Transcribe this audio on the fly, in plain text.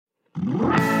This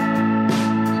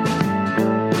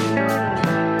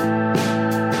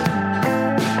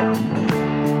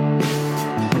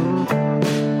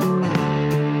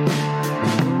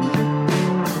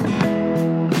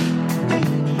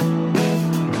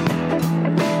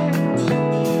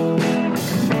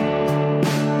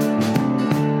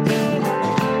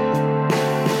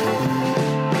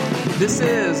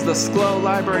is the SCLO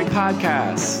Library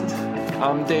Podcast.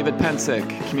 I'm David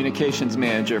Pensick, Communications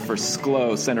Manager for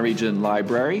SCLO Center Region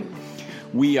Library.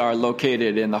 We are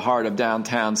located in the heart of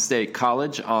downtown State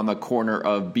College on the corner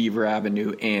of Beaver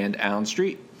Avenue and Allen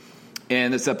Street.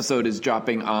 And this episode is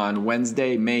dropping on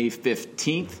Wednesday, May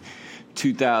 15th,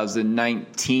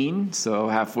 2019, so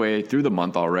halfway through the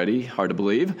month already, hard to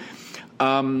believe.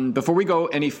 Before we go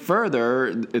any further,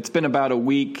 it's been about a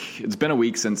week. It's been a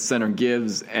week since Center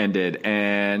Gives ended,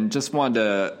 and just wanted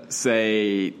to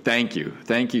say thank you.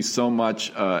 Thank you so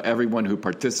much, everyone who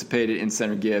participated in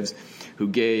Center Gives, who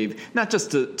gave not just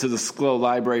to the SCLO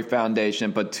Library Foundation,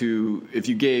 but if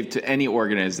you gave to any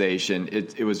organization.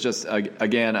 It was just,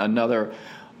 again, another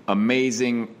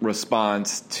amazing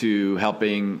response to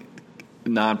helping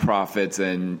nonprofits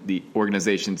and the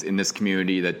organizations in this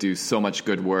community that do so much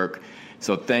good work.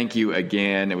 So thank you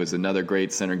again. It was another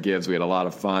great Center Gives. We had a lot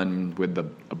of fun with the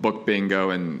book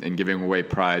bingo and giving away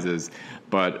prizes.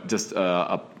 But just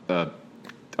a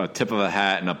tip of the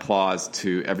hat and applause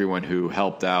to everyone who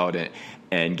helped out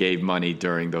and gave money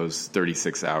during those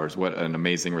 36 hours. What an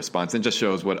amazing response. And just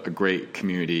shows what a great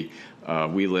community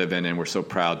we live in. And we're so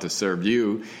proud to serve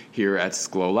you here at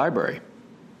SCLO Library.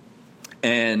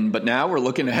 But now we're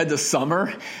looking ahead to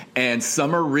summer and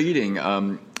summer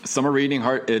reading. Summer reading,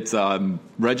 it's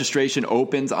registration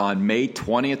opens on May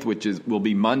 20th, which will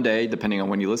be Monday, depending on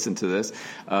when you listen to this.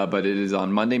 But it is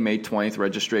on Monday, May 20th.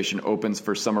 Registration opens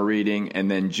for summer reading,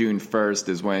 and then June 1st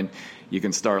is when you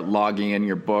can start logging in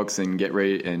your books and get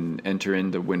ready and enter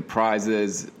in to win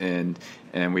prizes. And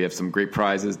we have some great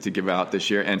prizes to give out this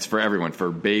year, and it's for everyone,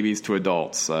 for babies to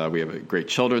adults. We have a great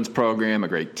children's program, a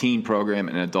great teen program,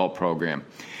 and an adult program.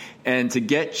 And to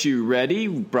get you ready,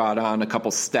 we brought on a couple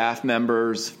staff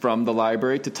members from the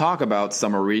library to talk about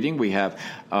summer reading. We have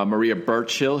Maria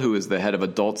Birchill, who is the head of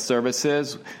Adult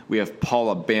Services. We have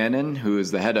Paula Bannon, who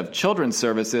is the head of Children's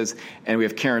Services. And we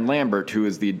have Karen Lambert, who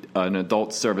is an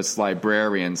Adult Service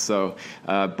librarian. So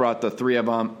brought the three of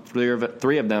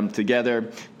them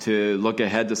together to look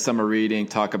ahead to summer reading,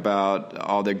 talk about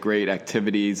all the great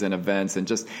activities and events, and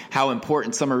just how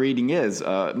important summer reading is.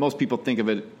 Most people think of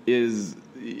it as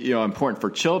important for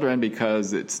children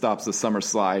because it stops the summer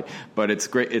slide, but it's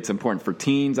great. It's important for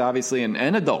teens, obviously, and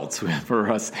adults,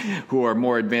 for us who are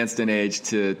more advanced in age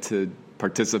to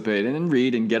participate and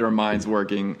read and get our minds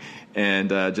working and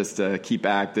just keep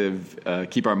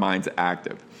our minds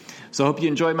active. So I hope you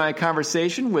enjoyed my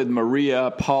conversation with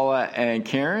Maria, Paula, and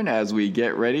Karen as we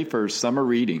get ready for summer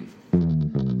reading.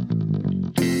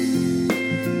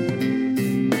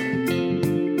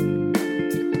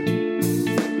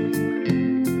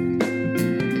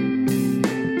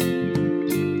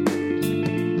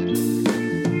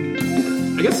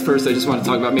 I guess first I just want to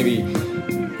talk about maybe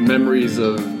memories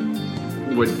of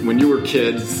when you were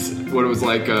kids, what it was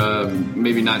like,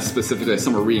 maybe not specifically a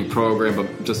summer reading program,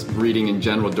 but just reading in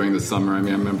general during the summer. I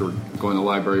mean, I remember going to the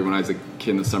library when I was a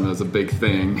kid in the summer. That was a big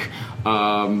thing.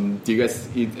 Do you guys,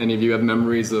 any of you have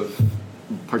memories of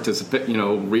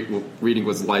reading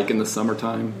was like in the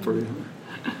summertime for you?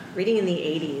 Reading in the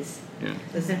 80s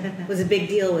was a big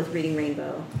deal with Reading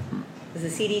Rainbow. It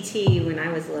was the CDT, when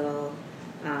I was little,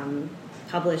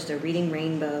 published a Reading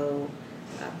Rainbow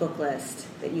book list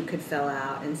that you could fill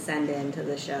out and send in to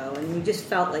the show, and you just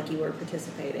felt like you were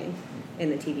participating in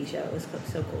the TV show. It was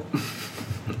so cool.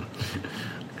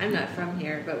 I'm not from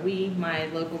here, but my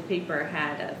local paper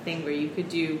had a thing where you could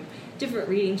do different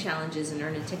reading challenges and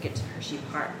earn a ticket to Hershey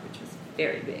Park, which was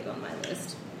very big on my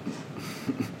list.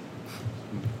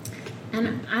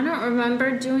 And I don't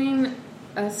remember doing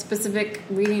a specific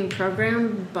reading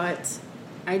program, but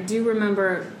I do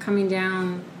remember coming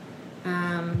down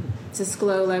to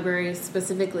SCLO Library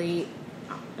specifically,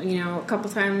 a couple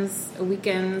times a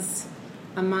weekends,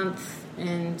 a month,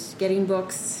 and getting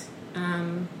books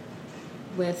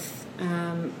with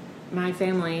my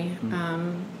family,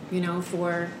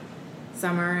 for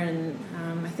summer. And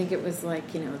I think it was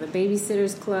like, the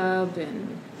Babysitters Club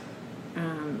and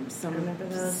some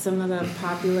of the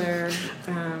popular.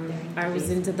 I was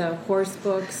into the horse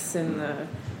books and the.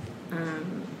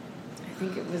 I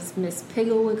think it was Miss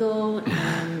Pigglewiggle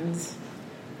and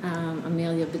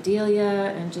Amelia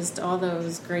Bedelia, and just all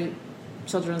those great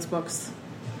children's books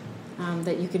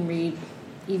that you can read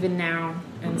even now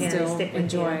and still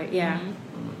enjoy. Yeah.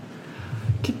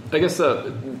 I guess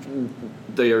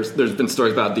there's been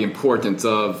stories about the importance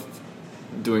of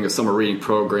doing a summer reading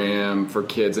program for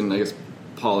kids, and I guess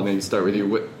Paula, maybe start with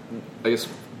you. I guess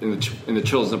in the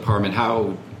children's department,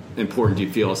 how important do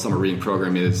you feel a summer reading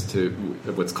program is to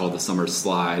what's called the summer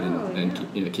slide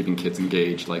and keeping kids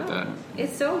engaged like that?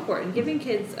 It's so important. Giving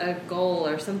kids a goal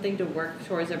or something to work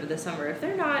towards over the summer. If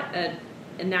they're not a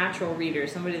natural reader,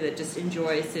 somebody that just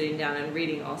enjoys sitting down and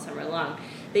reading all summer long,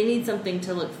 they need something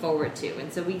to look forward to.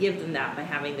 And so we give them that by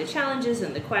having the challenges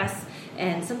and the quests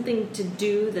and something to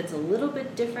do that's a little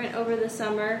bit different over the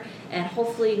summer. And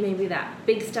hopefully maybe that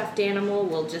big stuffed animal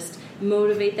will just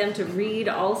motivate them to read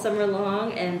all summer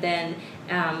long. And then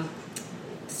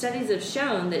studies have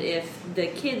shown that if the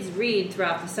kids read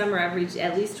throughout the summer at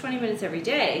least 20 minutes every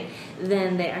day,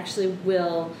 then they actually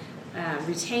will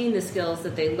retain the skills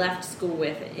that they left school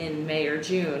with in May or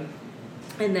June.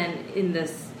 And then in the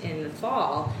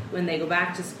fall, when they go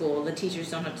back to school, the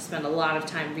teachers don't have to spend a lot of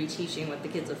time reteaching what the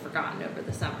kids have forgotten over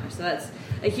the summer. So that's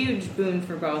a huge boon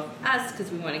for both us,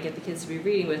 because we want to get the kids to be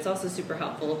reading, but it's also super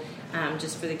helpful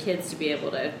just for the kids to be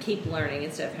able to keep learning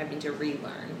instead of having to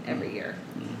relearn every year.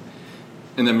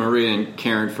 And then Maria and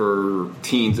Karen for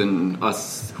teens and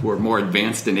us who are more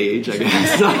advanced in age, I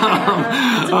guess.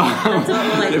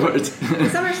 The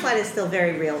summer slide is still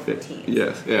very real for teens.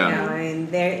 Yes, yeah. You know,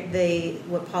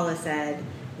 and what Paula said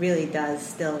really does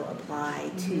still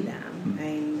apply to them. I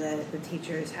mean, the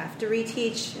teachers have to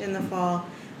reteach in the fall,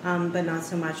 but not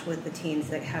so much with the teens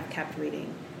that have kept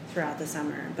reading throughout the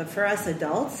summer. But for us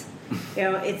adults, you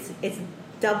know, it's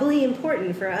doubly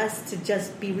important for us to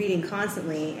just be reading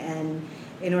constantly, and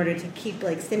in order to keep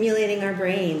stimulating our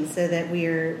brains so that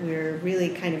we're really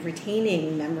kind of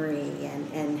retaining memory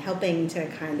and helping to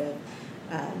kind of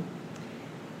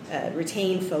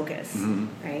retain focus,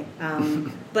 right?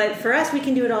 But for us, we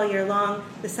can do it all year long.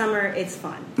 The summer, it's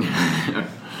fun.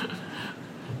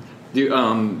 Do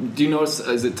you notice,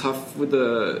 is it tough with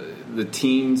the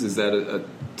teens? Is that a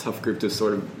tough group to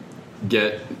sort of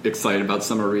get excited about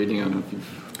summer reading? I don't know if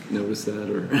you've noticed that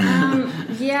or...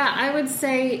 Yeah, I would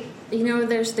say,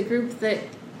 there's the group that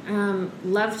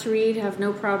love to read, have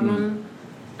no problem.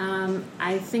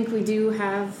 I think we do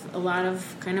have a lot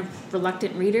of kind of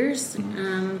reluctant readers.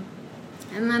 And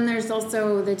then there's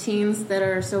also the teens that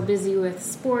are so busy with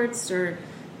sports or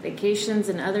vacations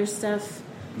and other stuff.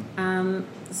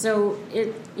 So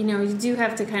you do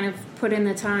have to kind of put in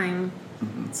the time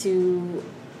to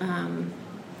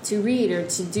read or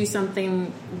to do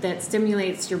something that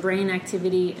stimulates your brain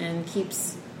activity and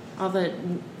keeps all the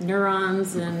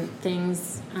neurons and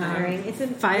things firing.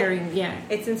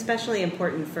 It's especially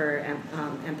important for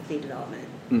empathy development,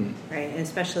 right? And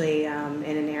especially in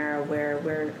an era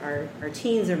where our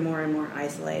teens are more and more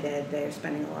isolated. They're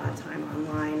spending a lot of time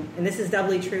online, and this is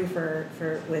doubly true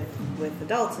with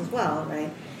adults as well,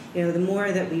 right? The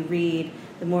more that we read,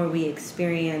 the more we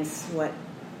experience what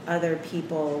other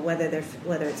people, whether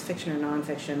it's fiction or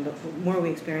nonfiction, but the more we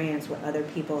experience what other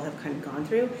people have kind of gone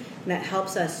through, and that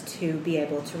helps us to be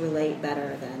able to relate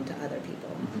better than to other people.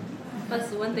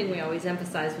 Plus, the one thing we always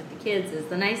emphasize with the kids is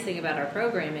the nice thing about our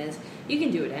program is you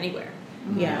can do it anywhere.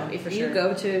 If you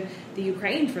go to the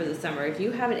Ukraine for the summer, if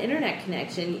you have an internet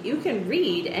connection, you can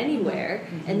read anywhere,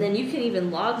 and then you can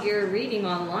even log your reading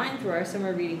online through our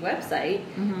summer reading website,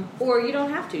 or you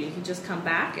don't have to. You can just come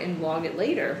back and log it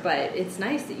later, but it's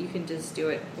nice that you can just do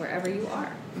it wherever you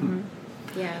are.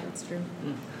 Yeah, that's true.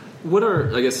 What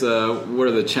are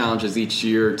the challenges each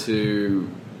year to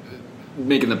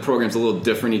making the programs a little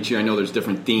different each year? I know there's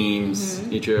different themes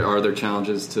each year. Are there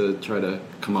challenges to try to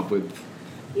come up with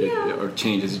or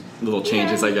little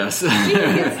changes, I guess? You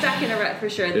can get stuck in a rut for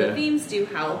sure. The themes do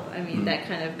help. I mean, that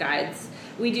kind of guides.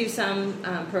 We do some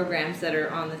programs that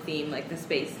are on the theme, like the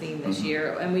space theme this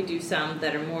year, and we do some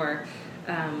that are more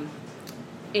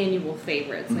annual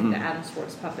favorites, like the Adam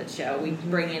Schwartz Puppet Show. We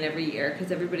bring in every year because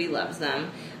everybody loves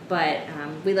them. But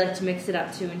we like to mix it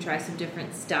up, too, and try some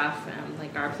different stuff,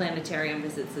 like our planetarium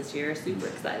visits this year. Super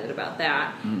excited about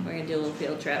that. We're going to do a little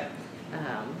field trip.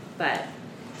 But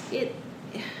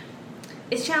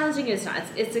it's challenging. It's not.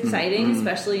 It's exciting,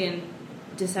 especially in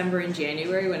December and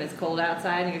January when it's cold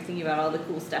outside and you're thinking about all the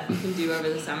cool stuff you can do over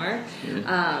the summer.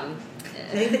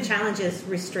 I think the challenge is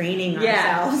restraining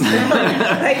ourselves.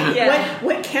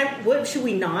 What should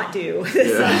we not do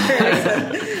this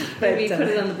summer? Maybe put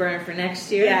it on the burner for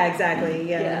next year. Yeah, exactly.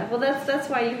 Yeah. Well, that's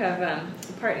why you have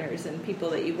partners and people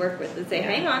that you work with that say,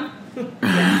 "Hang on,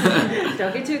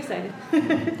 don't get too excited."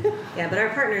 Yeah, but our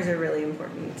partners are really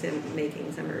important to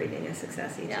making summer reading a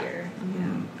success each year.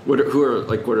 What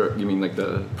are you mean, like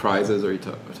the prizes? Or are you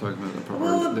talking about the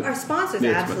Well, our sponsors,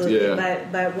 absolutely.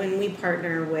 But when we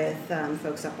partner with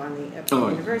folks up on the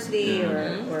university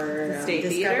or State Discovery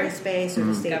Theater. Space or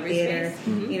the State Discovery Theater. Space.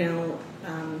 Mm-hmm. You know,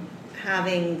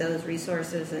 having those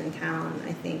resources in town,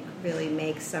 I think, really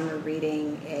makes summer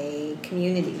reading a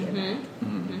community event.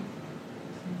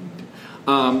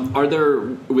 Are there,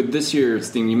 with this year's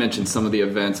theme, you mentioned some of the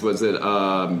events, was this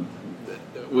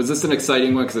an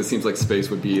exciting one? Because it seems like space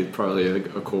would be probably a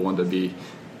cool one to be.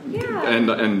 Yeah.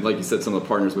 And like you said, some of the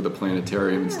partners with the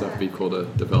planetarium and stuff, would be cool to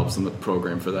develop some of the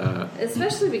program for that.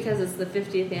 Especially because it's the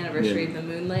 50th anniversary of the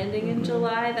moon landing in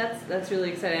July. That's really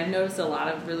exciting. I've noticed a lot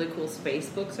of really cool space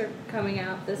books are coming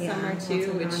out this summer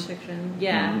too.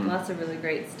 Lots of really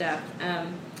great stuff. I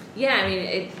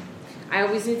mean, I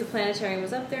always knew the planetarium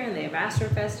was up there, and they have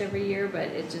Astrofest every year, but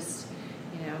it just,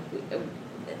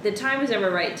 the time was never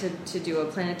right to do a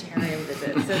planetarium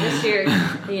visit. So this year,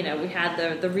 we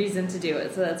had the reason to do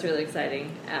it. So that's really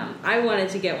exciting. I wanted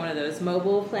to get one of those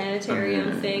mobile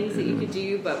planetarium things that you could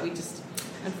do, but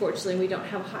unfortunately, we don't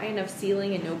have a high enough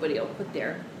ceiling, and nobody will put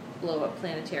their blow-up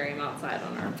planetarium outside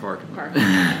on our parking lot.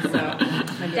 So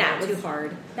that was too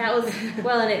hard. That was,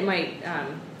 and it might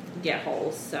get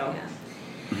holes. So. Yeah.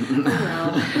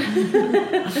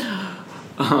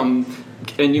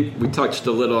 And we touched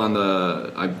a little on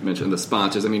I mentioned the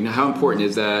sponsors. I mean, how important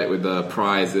is that with the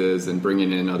prizes and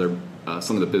bringing in other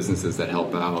some of the businesses that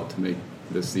help out to make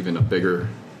this even a bigger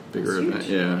event?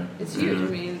 Yeah, it's huge. I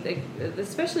mean,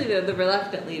 especially the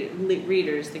reluctant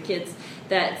readers, the kids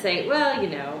that say, "Well,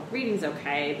 reading's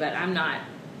okay, but I'm not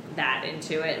that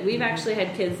into it." We've actually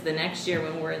had kids the next year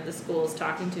when we're in the schools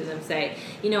talking to them say,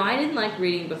 I didn't like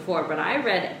reading before, but I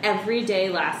read every day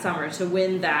last summer to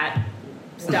win that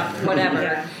stuff,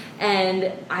 whatever,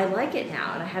 and I like it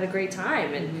now, and I had a great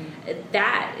time, and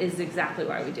that is exactly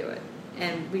why we do it.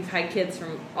 And we've had kids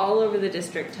from all over the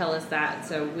district tell us that,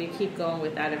 so we keep going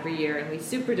with that every year, and we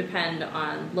super depend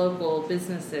on local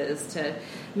businesses to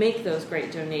make those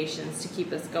great donations to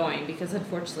keep us going, because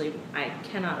unfortunately I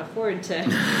cannot afford to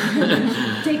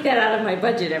take that out of my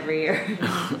budget every year.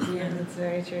 Yeah, that's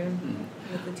very true.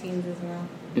 With the teens as well.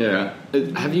 Yeah.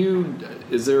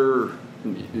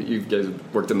 You guys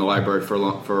worked in the library for a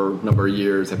number of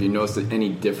years. Have you noticed any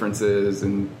differences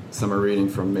in summer reading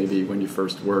from maybe when you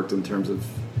first worked in terms of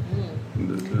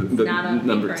the not on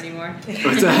numbers? Paper anymore.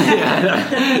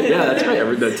 Yeah, that's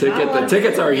right. The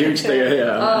tickets are a huge thing.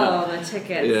 Yeah. Oh, the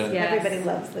tickets. Yeah. Yes. Everybody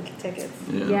loves the tickets.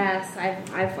 Yeah. Yes,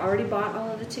 I've already bought all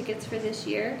of the tickets for this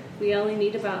year. We only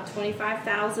need about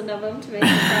 25,000 of them to make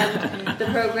the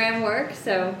program work.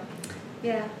 So.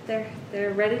 Yeah,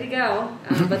 they're ready to go.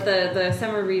 But the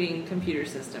summer reading computer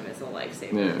system is a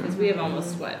lifesaver because we have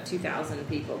almost 2,000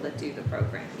 people that do the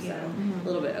program, so a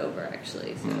little bit over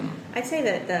actually. So I'd say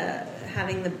that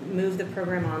having move the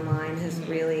program online has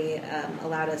really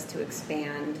allowed us to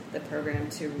expand the program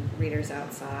to readers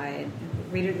outside,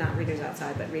 not readers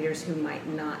outside, but readers who might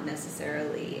not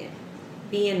necessarily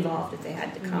be involved if they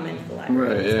had to come into the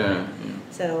library. Right. Yeah.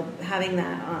 So having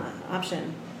that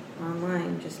option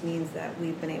online just means that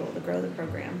we've been able to grow the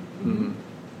program. Mm-hmm.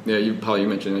 Yeah, you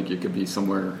mentioned like you could be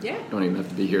somewhere. Yeah. You don't even have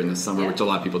to be here in the summer, which a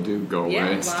lot of people do go away.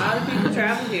 Yeah, a lot of people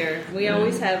travel here. We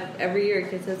always have, every year a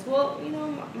kid says, well,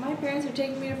 my parents are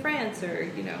taking me to France or,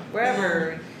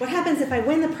 wherever. What happens if I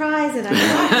win the prize and I'm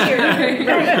not here?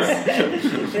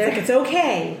 It's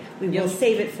okay. We will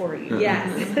save it for you.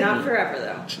 Yes, not forever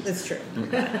though. That's true.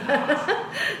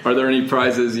 Are there any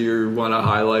prizes you want to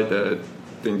highlight that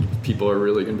think people are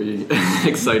really going to be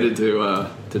excited to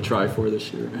try for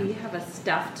this year? We have a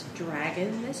stuffed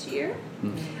dragon this year.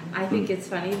 Mm-hmm. I think it's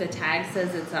funny. The tag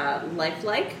says it's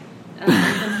lifelike.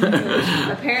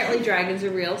 Apparently dragons are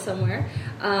real somewhere.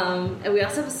 And we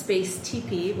also have a space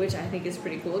teepee, which I think is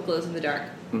pretty cool. It glows in the dark.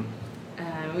 We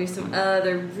have some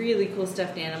other really cool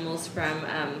stuffed animals from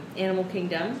Animal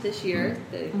Kingdom this year.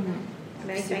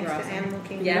 Nice, thanks to Animal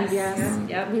Kingdom. Yes.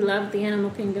 Yep. We love the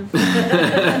Animal Kingdom.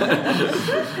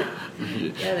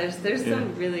 There's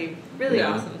some really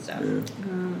awesome stuff.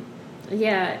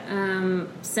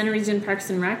 Center Region Parks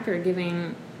and Rec are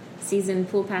giving season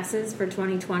pool passes for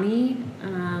 2020.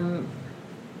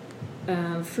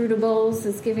 Fruitables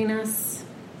is giving us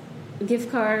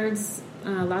gift cards,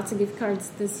 lots of gift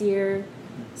cards this year.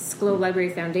 SCLO Library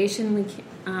Foundation we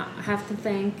have to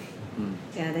thank.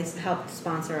 Yeah, they helped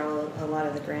sponsor a lot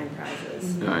of the grand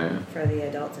prizes for the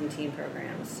adult and teen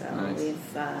programs. So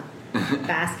we've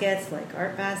baskets, like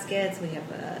art baskets. We have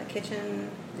a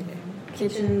kitchen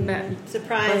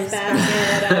surprise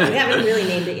basket. We haven't really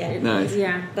named it yet. Nice.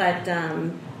 Yeah. But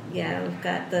we've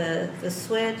got the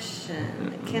Switch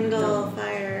and the Kindle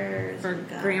Fires for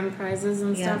grand prizes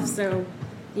and stuff. So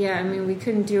we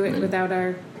couldn't do it without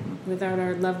our without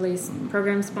our lovely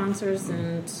program sponsors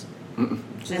and the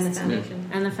foundation.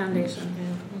 And the foundation.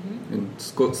 And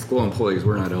school employees,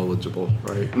 we're not eligible,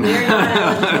 right? We're not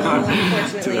eligible,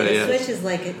 unfortunately. The Switch is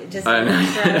like just an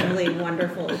incredibly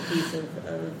wonderful piece of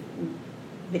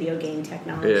video game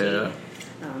technology. Yeah.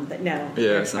 But no,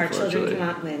 our children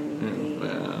cannot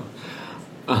win.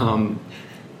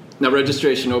 Now,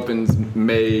 registration opens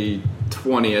May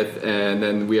 20th, and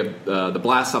then we have the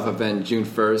Blast-Off event June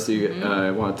 1st. You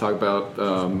want to talk about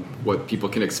what people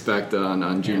can expect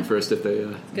on June 1st if they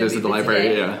visit the library?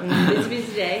 Today. Yeah. It's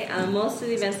busy today. Most of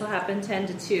the events will happen 10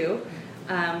 to 2.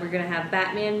 We're going to have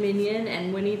Batman, Minion,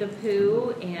 and Winnie the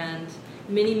Pooh, and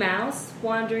Minnie Mouse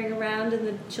wandering around in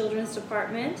the children's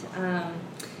department.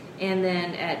 And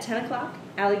then at 10 o'clock,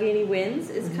 Allegheny Winds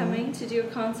is coming to do a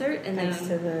concert. And thanks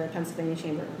to the Pennsylvania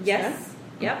Chamber. Yes.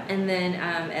 Yep. And then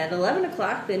at 11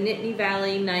 o'clock, the Nittany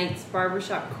Valley Nights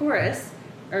Barbershop Chorus,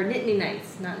 or Nittany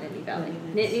Nights, not Nittany Valley.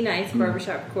 Nittany Nights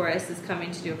Barbershop Chorus is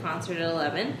coming to do a concert at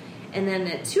 11. And then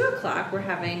at 2 o'clock, we're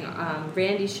having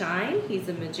Randy Shine. He's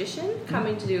a magician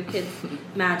coming to do a kids'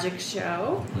 magic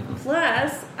show.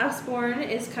 Plus, Usborne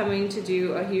is coming to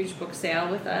do a huge book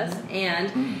sale with us.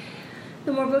 And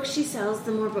the more books she sells,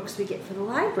 the more books we get for the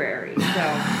library. So,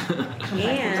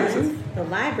 and the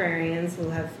librarians, we'll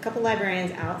have a couple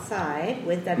librarians outside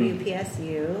with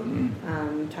WPSU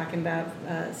talking about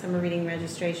summer reading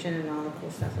registration and all the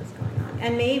cool stuff that's going on.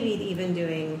 And maybe even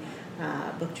doing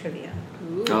book trivia.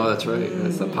 Ooh. Oh, that's right.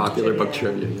 That's a popular book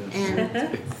trivia, yes.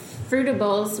 And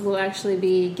Fruitables will actually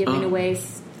be giving away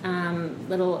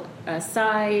little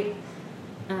acai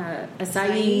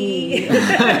samples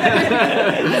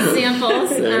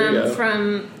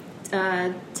from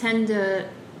 10 to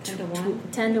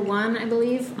 1, I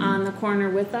believe, on the corner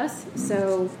with us.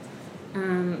 So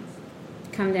come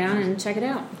down and check it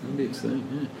out. That'd be exciting.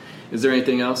 Yeah. Is there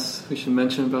anything else we should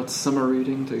mention about summer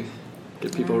reading to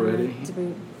get people ready? Do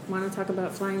we want to talk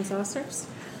about flying saucers?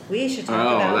 We should talk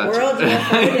about World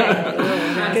UFO Day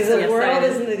because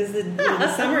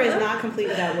the summer is not complete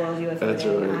without World UFO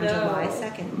Day on July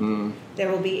 2nd. There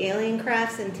will be alien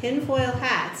crafts and tinfoil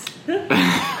hats.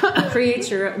 Create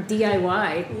your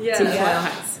DIY tinfoil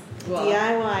hats. Well,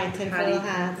 DIY tinfoil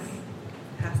hats.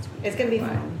 It's going to be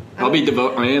fun. I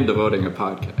am devoting a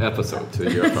podcast episode to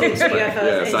UFOs.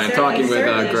 Yes, I'm talking with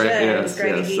Greg.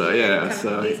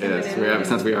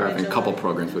 Since we are having a couple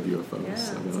programs with UFOs. Yeah,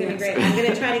 so it's gonna be great. I'm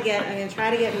gonna try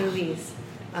to get movies,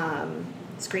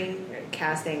 screen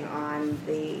casting on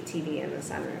the TV in the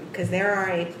sunroom because there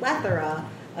are a plethora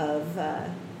of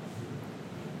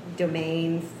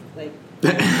domain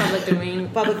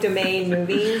public domain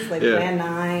movies like Plan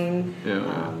 9.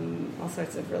 All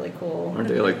sorts of really cool. Aren't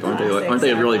they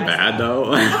really bad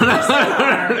though? In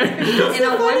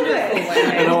a wonderful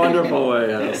way. In a wonderful way,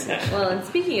 yes. Well, and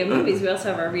speaking of movies, we also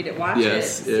have our Read It, Watch It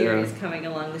series coming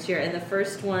along this year, and the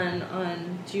first one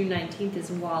on June 19th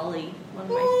is WALL-E, one of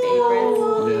my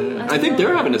favorites. Yeah. I think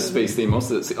they're having a space theme.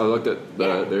 Most of I looked at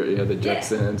the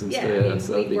Jetsons and stuff.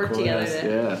 So we worked together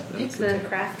to pick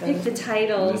the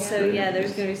title. So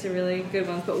there's going to be some really good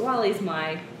ones. But WALL-E's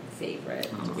my favorite.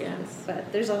 Yes.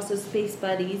 But there's also Space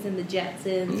Buddies and the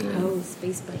Jetsons.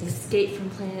 Space Buddies. Escape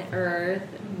from Planet Earth.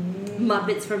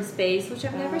 Muppets from Space, which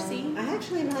I've never seen. I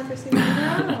actually have never seen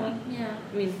that. No. Yeah.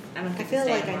 I mean, I don't think I feel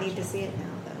like I need to see it now,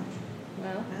 though.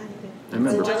 Well, I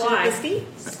remember July. State.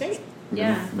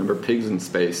 Yeah. Remember Pigs in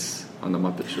Space on the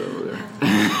Muppet Show there.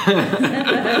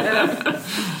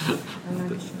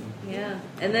 Yeah.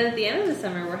 And then at the end of the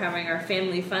summer, we're having our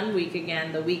Family Fun Week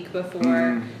again, the week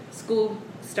before school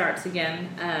starts again.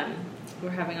 We're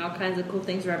having all kinds of cool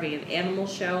things. We're having an animal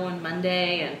show on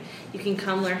Monday, and you can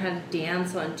come learn how to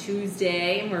dance on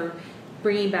Tuesday. And we're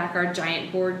bringing back our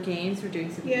giant board games. We're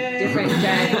doing some different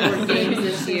giant board games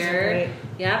this year.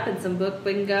 Yep, and some book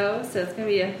bingo. So it's going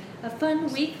to be a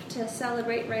fun week to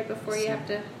celebrate right before you have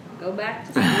to go back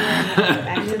to school.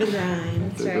 Back to the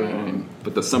grind. That's right.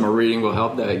 But the summer reading will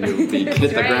help that you'll hit the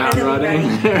ground running.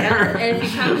 And if you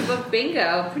come to Book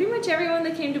Bingo, pretty much everyone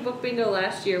that came to Book Bingo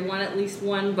last year won at least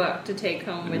one book to take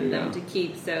home with them to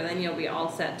keep. So then you'll be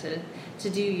all set to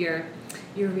do your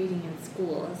reading in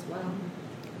school as well.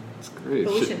 That's great.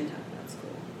 But we shouldn't talk about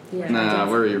school. Yeah,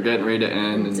 you're getting ready to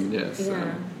end, and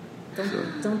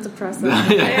Don't depress us. I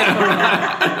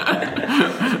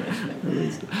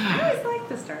always like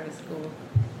the start of school.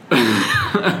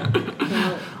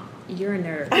 Well, you're a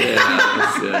nerd.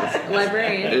 Yes.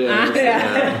 Librarian.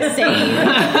 Same.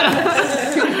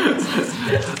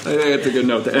 I think that's a good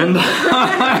note to end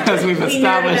as we've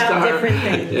established our different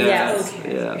things. Yes.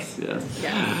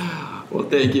 Well,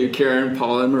 thank you, Karen,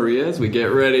 Paula, and Maria. As we get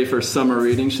ready for summer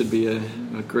reading, should be a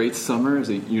a great summer as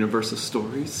a universe of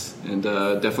stories. And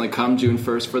definitely come June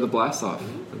 1st for the Blast-Off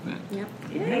event. Yep.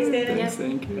 Yeah. Thanks, Dana. Yes,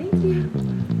 thank you. Thank you.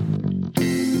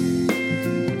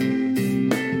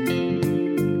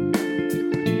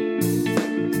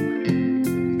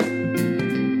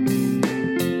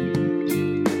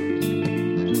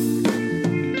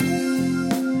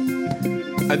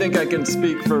 I think I can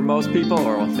speak for most people,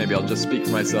 or maybe I'll just speak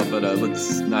for myself, but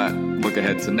let's not look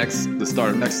ahead to the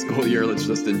start of next school year. Let's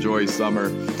just enjoy summer.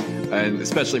 And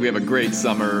especially we have a great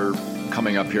summer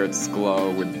coming up here at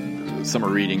SCLO, with summer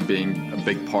reading being a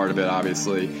big part of it,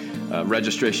 obviously.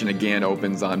 Registration again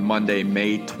opens on Monday,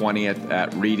 May 20th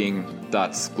at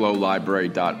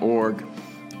reading.sclolibrary.org.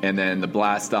 And then the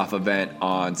Blast-Off event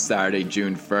on Saturday,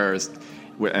 June 1st.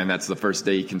 And that's the first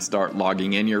day you can start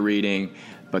logging in your reading.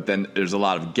 But then there's a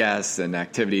lot of guests and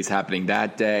activities happening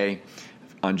that day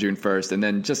on June 1st. And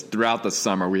then just throughout the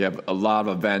summer, we have a lot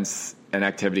of events and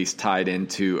activities tied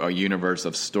into a universe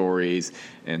of stories.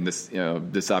 And this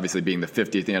obviously being the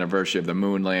 50th anniversary of the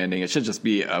moon landing, it should just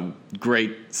be a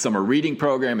great summer reading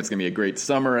program. It's going to be a great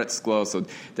summer at SCLO. So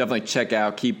definitely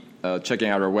keep checking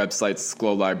out our website,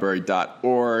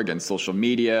 sclolibrary.org, and social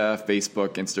media,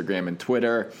 Facebook, Instagram, and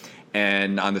Twitter.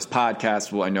 And on this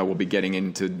podcast, I know we'll be getting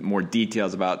into more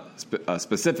details about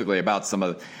specifically about some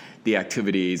of the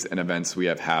activities and events we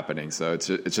have happening. So it's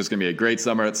just going to be a great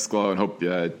summer at SCLO, and hope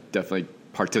you definitely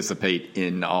participate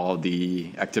in all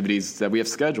the activities that we have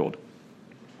scheduled.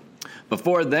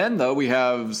 Before then, though, we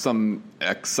have some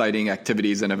exciting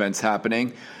activities and events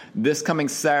happening. This coming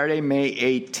Saturday, May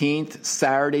 18th,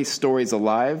 Saturday Stories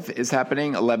Alive is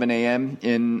happening, 11 a.m.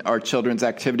 in our children's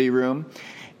activity room.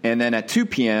 And then at 2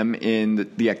 p.m. in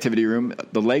the activity room,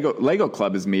 the Lego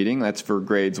Club is meeting. That's for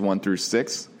grades 1 through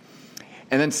 6.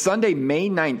 And then Sunday, May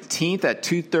 19th at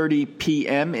 2:30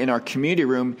 p.m. in our community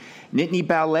room, Nittany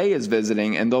Ballet is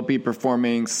visiting, and they'll be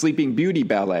performing Sleeping Beauty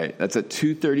Ballet. That's at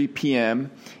 2:30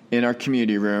 p.m. in our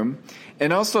community room.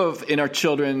 And also for our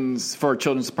children's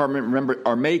department, remember,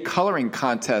 our May coloring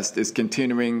contest is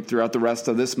continuing throughout the rest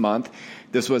of this month.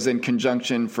 This was in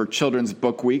conjunction for Children's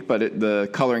Book Week, but the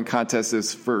coloring contest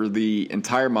is for the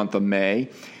entire month of May.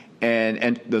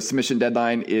 And the submission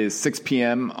deadline is 6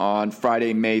 p.m. on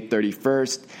Friday, May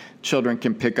 31st. Children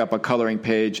can pick up a coloring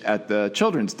page at the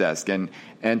children's desk and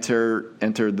enter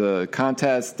the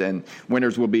contest, and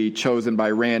winners will be chosen by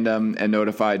random and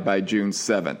notified by June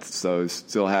 7th. So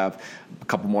still have a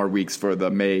couple more weeks for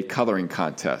the May coloring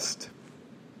contest.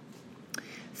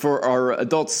 For our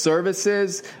adult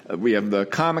services, we have the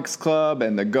Comics Club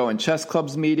and the Go and Chess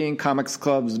Clubs meeting. Comics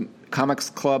clubs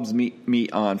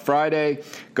meet on Friday.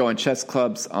 Go and Chess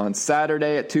Clubs on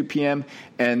Saturday at 2 p.m.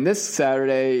 And this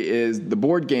Saturday is the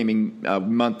board gaming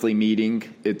monthly meeting.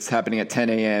 It's happening at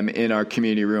 10 a.m. in our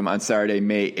community room on Saturday,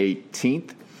 May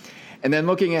 18th. And then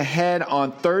looking ahead,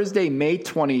 on Thursday, May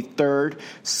 23rd,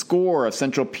 SCORE of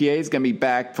Central PA is going to be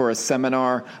back for a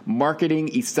seminar, Marketing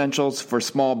Essentials for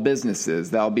Small Businesses.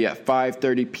 That'll be at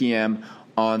 5:30 p.m.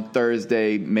 on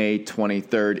Thursday, May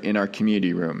 23rd in our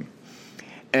community room.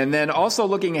 And then also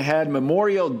looking ahead,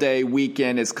 Memorial Day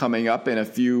weekend is coming up in a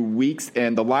few weeks,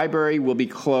 and the library will be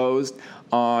closed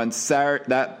on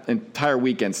that entire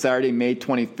weekend, Saturday, May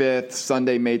 25th,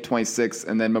 Sunday, May 26th,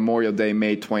 and then Memorial Day,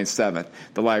 May 27th.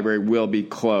 The library will be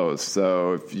closed.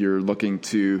 So if you're looking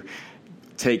to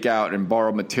take out and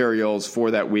borrow materials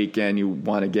for that weekend, you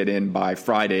want to get in by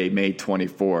Friday, May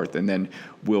 24th. And then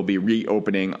we'll be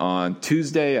reopening on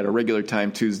Tuesday at a regular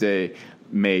time, Tuesday,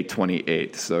 May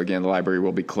 28th. So again, the library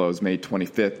will be closed May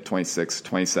 25th, 26th,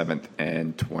 27th,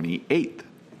 and 28th.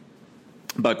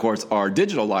 But, of course, our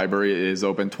digital library is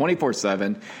open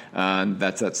 24/7.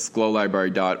 That's at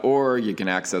sclolibrary.org. You can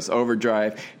access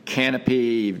Overdrive,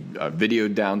 Canopy,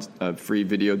 free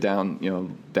video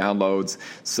downloads.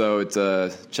 So it's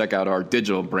check out our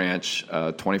digital branch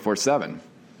 24/7.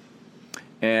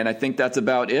 And I think that's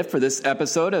about it for this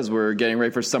episode as we're getting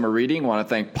ready for summer reading. I want to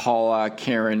thank Paula,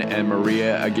 Karen, and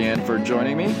Maria again for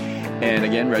joining me. And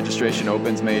again, registration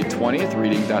opens May 20th,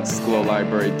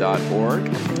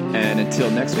 reading.sclolibrary.org. And until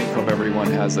next week, hope everyone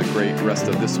has a great rest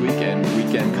of this week and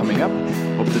weekend coming up.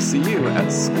 Hope to see you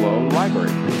at SCLO Library.